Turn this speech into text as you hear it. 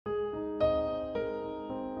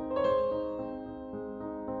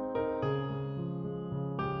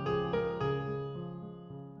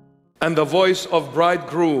And the voice of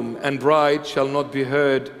bridegroom and bride shall not be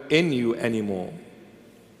heard in you anymore.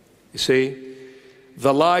 You see,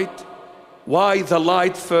 the light. Why the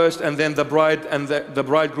light first and then the bride and the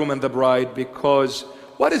bridegroom and the bride? Because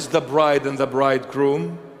what is the bride and the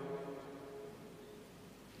bridegroom?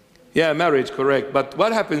 Yeah, marriage, correct. But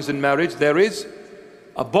what happens in marriage? There is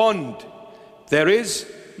a bond. There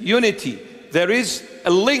is unity. There is a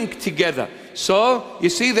link together. So, you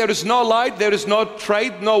see, there is no light, there is no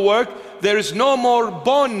trade, no work. There is no more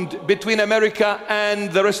bond between America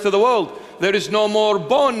and the rest of the world. There is no more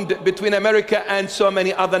bond between America and so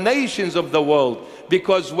many other nations of the world.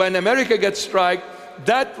 Because when America gets struck,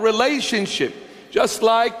 that relationship, just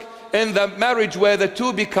like in the marriage where the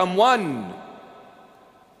two become one.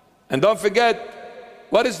 And don't forget,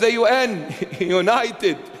 what is the UN?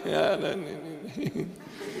 United.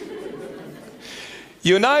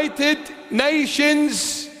 United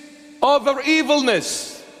Nations over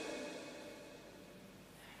evilness.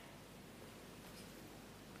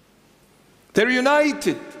 They're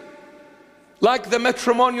united, like the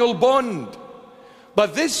matrimonial bond.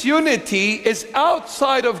 But this unity is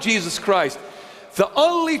outside of Jesus Christ. The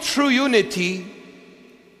only true unity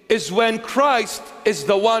is when Christ is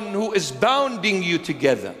the one who is bounding you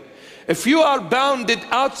together. If you are bounded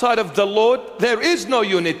outside of the Lord, there is no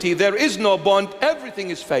unity, there is no bond, everything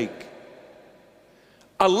is fake.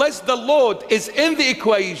 Unless the Lord is in the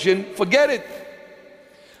equation, forget it.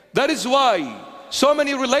 That is why so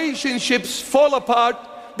many relationships fall apart,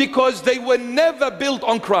 because they were never built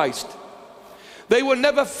on Christ. They were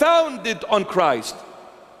never founded on Christ.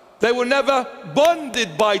 They were never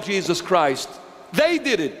bonded by Jesus Christ. They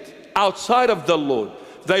did it outside of the Lord.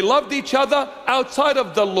 They loved each other outside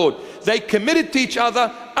of the Lord. They committed to each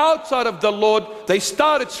other outside of the Lord. They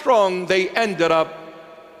started strong, they ended up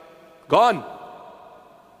gone.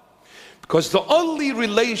 Because the only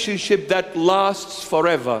relationship that lasts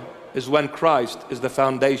forever is when Christ is the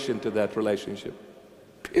foundation to that relationship.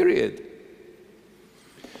 Period.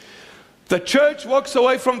 The church walks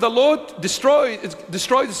away from the Lord, destroys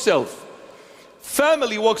itself.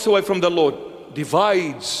 Family walks away from the Lord,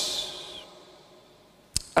 divides.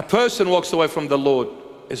 A person walks away from the Lord,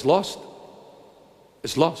 is lost.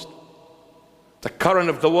 Is lost. The current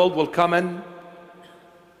of the world will come and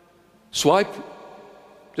swipe,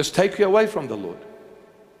 just take you away from the Lord.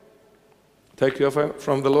 Take you away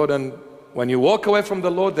from the Lord, and when you walk away from the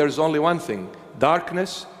Lord, there is only one thing: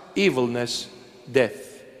 darkness, evilness,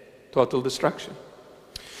 death, total destruction.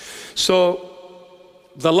 So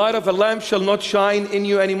the light of a lamp shall not shine in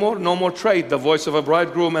you anymore. No more trade. The voice of a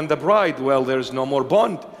bridegroom and the bride. Well, there is no more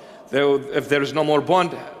bond. If there is no more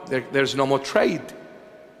bond, there is no more trade.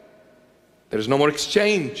 There is no more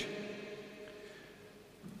exchange.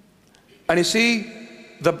 And you see,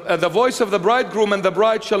 the voice of the bridegroom and the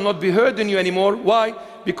bride shall not be heard in you anymore. Why?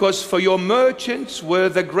 Because for your merchants were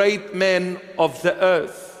the great men of the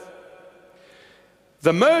earth.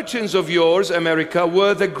 The merchants of yours, America,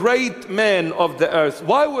 were the great men of the earth.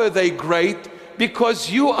 Why were they great? Because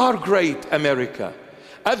you are great, America.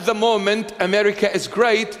 At the moment, America is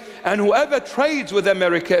great, and whoever trades with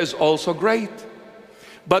America is also great.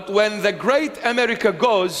 But when the great America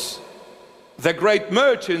goes, the great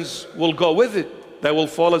merchants will go with it. They will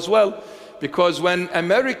fall as well. Because when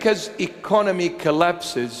America's economy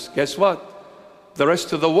collapses, guess what? The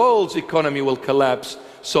rest of the world's economy will collapse.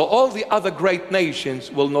 So all the other great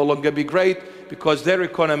nations will no longer be great, because their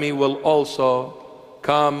economy will also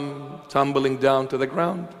come tumbling down to the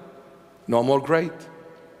ground. No more great.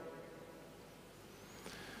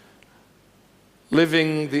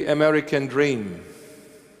 Living the American dream.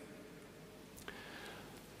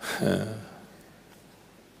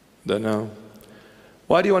 Don't know.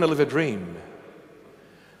 Why do you want to live a dream?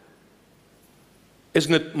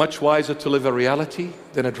 Isn't it much wiser to live a reality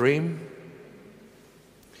than a dream?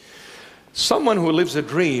 Someone who lives a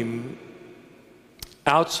dream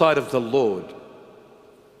outside of the Lord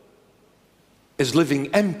is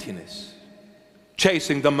living emptiness,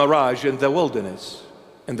 chasing the mirage in the wilderness,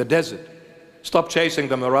 in the desert. Stop chasing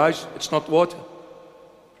the mirage, it's not water.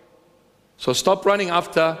 So stop running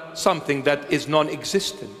after something that is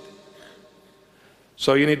non-existent.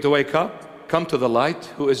 So you need to wake up, come to the light,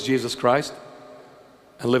 who is Jesus Christ,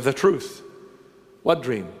 and live the truth. What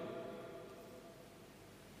dream?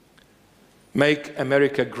 Make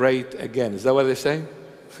America great again. Is that what they say?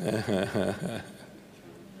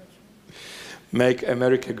 Make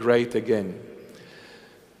America great again.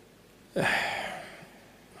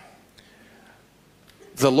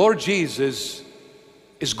 The Lord Jesus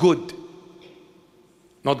is good,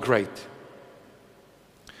 not great.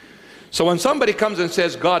 So when somebody comes and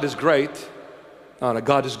says God is great, No, no,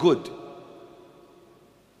 God is good.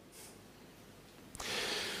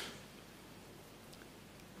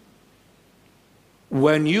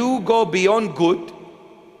 When you go beyond good,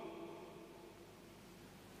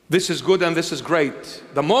 this is good and this is great.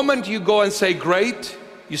 The moment you go and say great,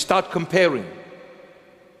 you start comparing.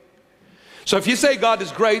 So if you say God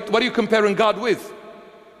is great, what are you comparing God with?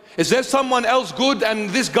 Is there someone else good and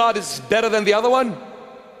this God is better than the other one?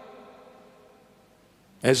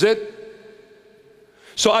 Is it?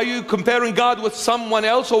 So are you comparing God with someone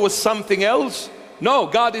else or with something else? No,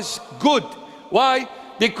 God is good. Why?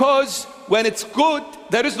 Because when it's good,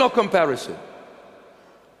 there is no comparison.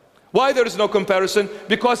 Why there is no comparison?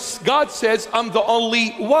 Because God says, I'm the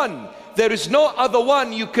only one. There is no other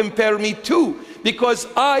one you compare me to, because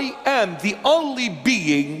I am the only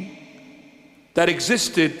being that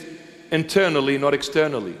existed internally, not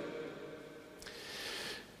externally.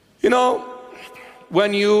 You know,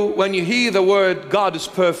 when you hear the word God is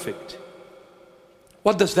perfect,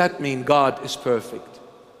 what does that mean, God is perfect?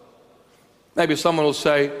 Maybe someone will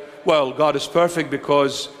say, well, God is perfect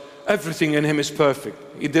because everything in him is perfect.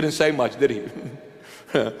 He didn't say much, did he?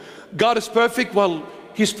 God is perfect. Well,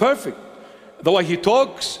 he's perfect. The way he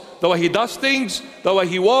talks, the way he does things, the way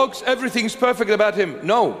he walks, everything's perfect about him.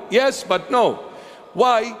 No. Yes, but no.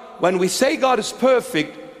 Why? When we say God is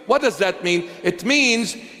perfect, what does that mean? It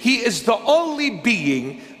means he is the only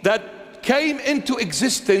being that came into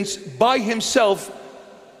existence by himself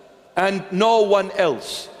and no one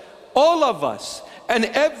else. All of us and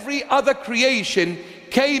every other creation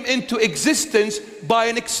came into existence by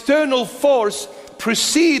an external force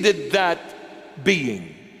preceded that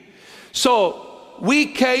being. So we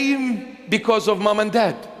came because of mom and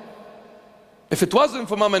dad. If it wasn't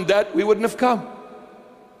for mom and dad, we wouldn't have come.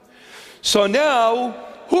 So now,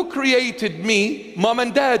 who created me? Mom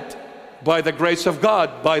and dad. By the grace of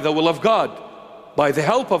God, by the will of God, by the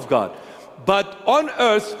help of God. But on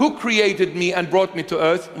earth, who created me and brought me to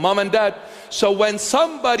earth? Mom and dad. So when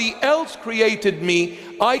somebody else created me,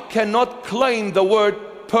 I cannot claim the word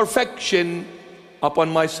perfection upon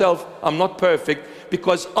myself. I'm not perfect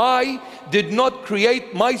because I did not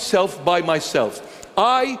create myself by myself.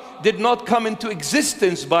 I did not come into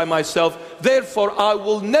existence by myself. Therefore, I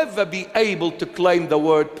will never be able to claim the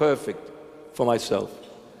word perfect for myself.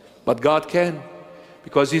 But God can,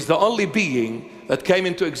 because he's the only being that came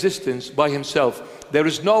into existence by himself. There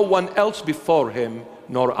is no one else before him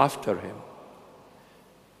nor after him.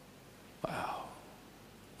 Wow.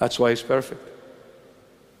 That's why he's perfect.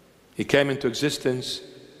 He came into existence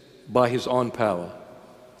by his own power.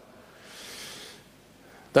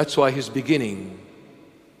 That's why his beginning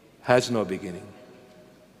has no beginning.